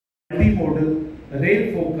multimodal,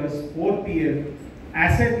 rail-focused, 4PL,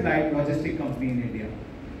 asset-light logistic company in India.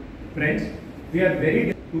 Friends, we are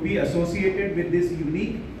very to be associated with this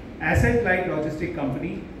unique asset-light logistic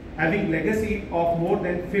company having legacy of more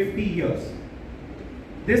than 50 years.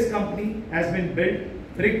 This company has been built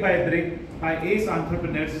brick by brick by ace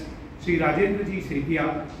entrepreneurs Sri Rajendra Ji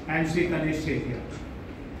Sethia and Sri Kanesh Sethia.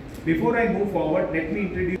 Before I move forward, let me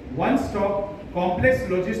introduce one-stop complex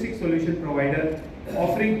logistics solution provider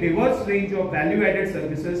offering diverse range of value-added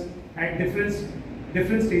services at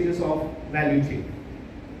different stages of value chain.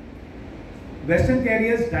 Western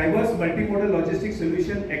Carriers' diverse multimodal logistics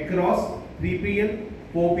solution across 3PL,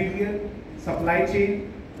 4PL, supply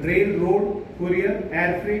chain, rail, road, courier,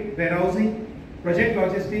 air freight, warehousing, project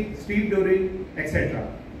logistics, street touring, etc.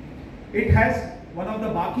 It has one of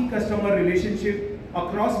the marquee customer relationship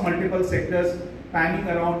across multiple sectors spanning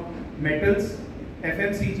around metals,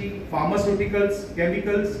 FMCG, pharmaceuticals,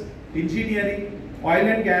 chemicals, engineering, oil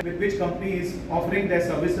and gas, with which companies offering their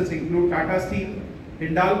services include Tata Steel,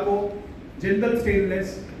 Hindalco, Jindal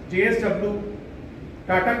Stainless, JSW,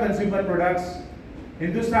 Tata Consumer Products,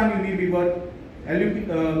 Hindustan Unilever,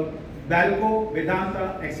 Balco,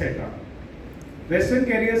 Vedanta, etc. Western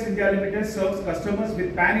Carriers India Limited serves customers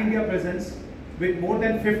with pan-India presence with more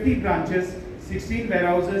than 50 branches, 16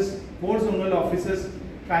 warehouses, 4 zonal offices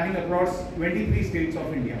spanning across 23 states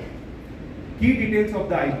of India. Key details of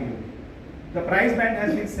the IPO. The price band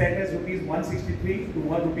has been set as rupees 163 to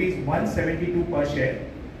rupees 172 per share.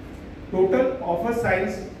 Total offer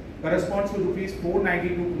size corresponds to rupees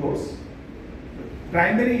 492 crores.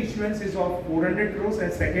 Primary issuance is of 400 crores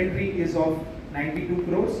and secondary is of 92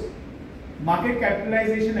 crores. Market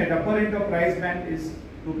capitalization at upper end of price band is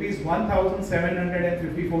rupees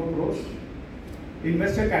 1,754 crores.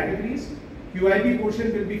 Investor categories, QIB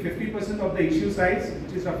portion will be 50% of the issue size,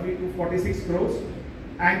 which is roughly 246 crores.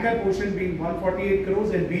 Anchor portion being 148 crores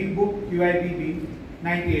and Green Book QIB being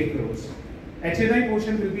 98 crores. HNI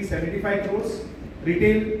portion will be 75 crores,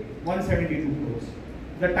 retail 172 crores.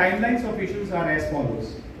 The timelines of issues are as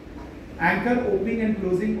follows. Anchor opening and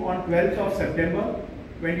closing on 12th of September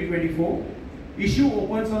 2024. Issue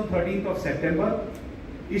opens on 13th of September.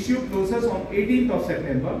 Issue closes on 18th of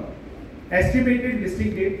September. Estimated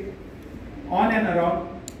listing date on and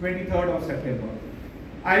around 23rd of September.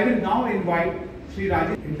 I will now invite Sri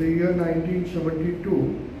Rajesh. In the year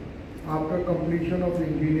 1972, after completion of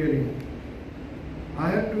engineering, I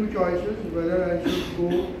had two choices whether I should go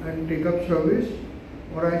and take up service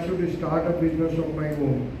or I should start a business of my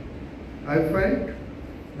own. I felt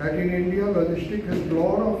that in India logistics has a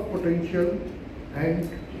lot of potential and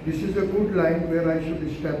this is a good line where I should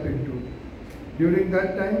step into. During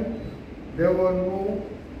that time, there were no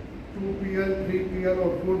 2PL, 3PL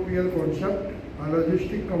or 4PL concept. A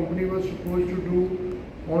logistic company was supposed to do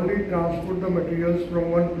only transport the materials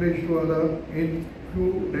from one place to other in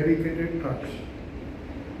few dedicated trucks.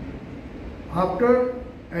 After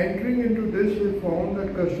entering into this, we found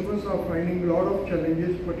that customers are finding a lot of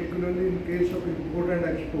challenges, particularly in case of import and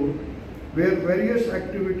export, where various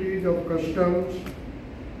activities of customs,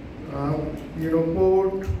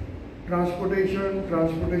 port,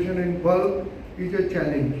 transportation in bulk is a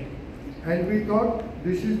challenge. And we thought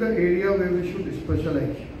this is the area where we should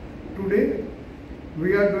specialize. Today,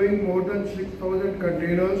 we are doing more than 6,000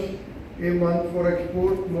 containers a month for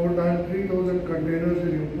export, more than 3,000 containers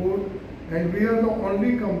in import. And we are the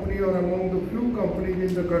only company or among the few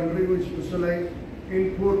companies in the country who specialize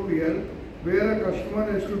in 4PL, where a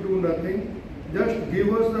customer has to do nothing, just give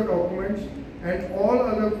us the documents and all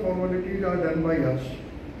other formalities are done by us.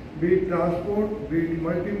 Be it transport, be it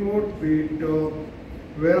multimode, be it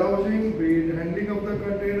warehousing, be it handling of the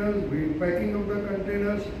containers, be it packing of the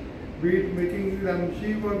containers, be it making them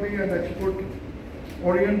seaworthy and export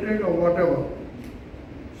oriented or whatever.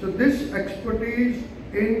 So this expertise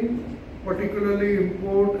in particularly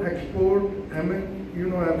import, export,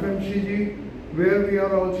 FMCG, where we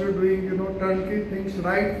are also doing turnkey things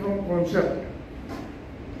right from concept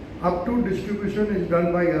up to distribution is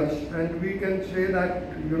done by us, and we can say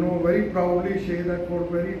that very proudly say that for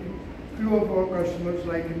very few of our customers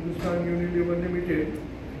like Hindustan Unilever Limited,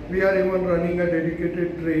 we are even running a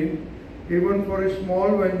dedicated train. Even for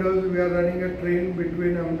small vendors, we are running a train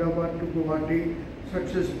between Ahmedabad to Guwahati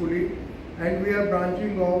successfully. And we are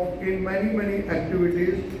branching off in many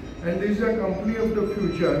activities, and this is a company of the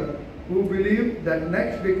future who believe that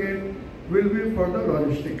next decade will be for the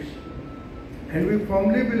logistics. And we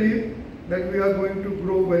firmly believe that we are going to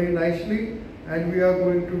grow very nicely and we are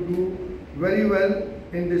going to do very well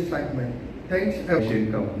in this segment. Thanks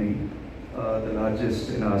Asian company, the largest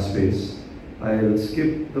in our space. I'll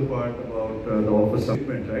skip the part about about the office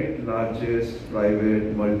segment, right? Largest,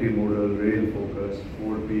 private, multimodal, rail focused,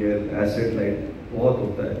 4PL, asset light, बहुत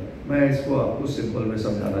होता है. मैं इसको आपको simple में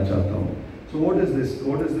समझाना चाहता हूँ. So what is this?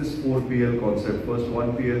 What is this 4PL concept? First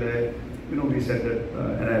 1PL है, we set it,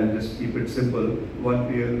 and I'll just keep it simple.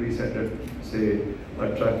 1PL we set it, say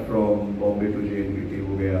a truck from Bombay to JNPT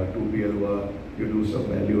हो गया. 2PL हुआ, you do some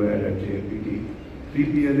value add at JNPT.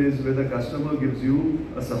 3PL is where the customer gives you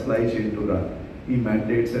a supply chain to run. He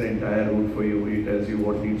mandates an entire route for you. He tells you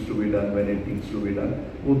what needs to be done, when it needs to be done.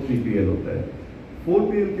 वो 3PL होता है.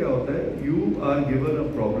 4PL क्या होता है? You are given a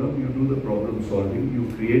problem, you do the problem solving, you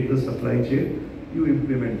create the supply chain, you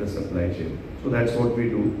implement the supply chain. So that's what we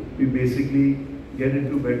do. We basically get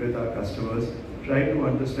into bed with our customers, try to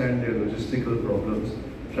understand their logistical problems,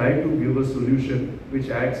 try to give a solution which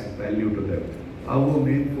adds value to them. Our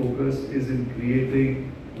main focus is in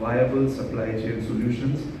creating viable supply chain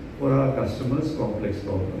solutions for our customers' complex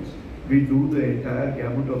problems. We do the entire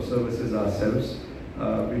gamut of services ourselves.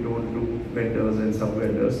 We don't do vendors and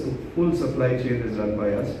sub-vendors. The full supply chain is run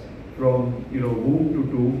by us. From womb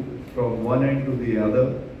to tomb, from one end to the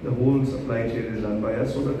other, the whole supply chain is run by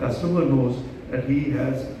us. So the customer knows that he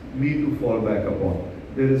has me to fall back upon.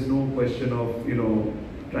 There is no question of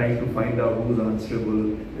trying to find out who's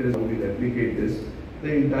answerable. There is how we replicate this.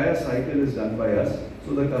 The entire cycle is done by us.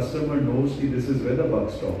 So the customer knows this is where the buck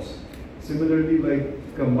stops. Similarly, by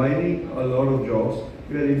combining a lot of jobs,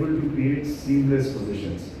 we are able to create seamless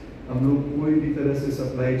positions. हम लोग कोई भी तरह से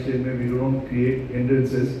supply chain में we don't create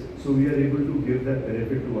hindrances, so we are able to give that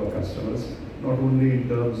benefit to our customers, not only in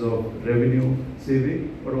terms of revenue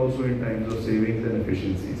saving, but also in terms of savings and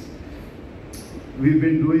efficiencies. We've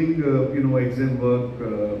been doing exam work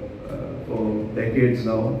for decades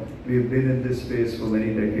now. We've been in this space for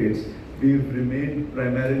many decades. We've remained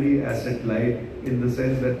primarily asset light in the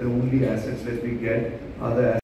sense that the only assets that we get are the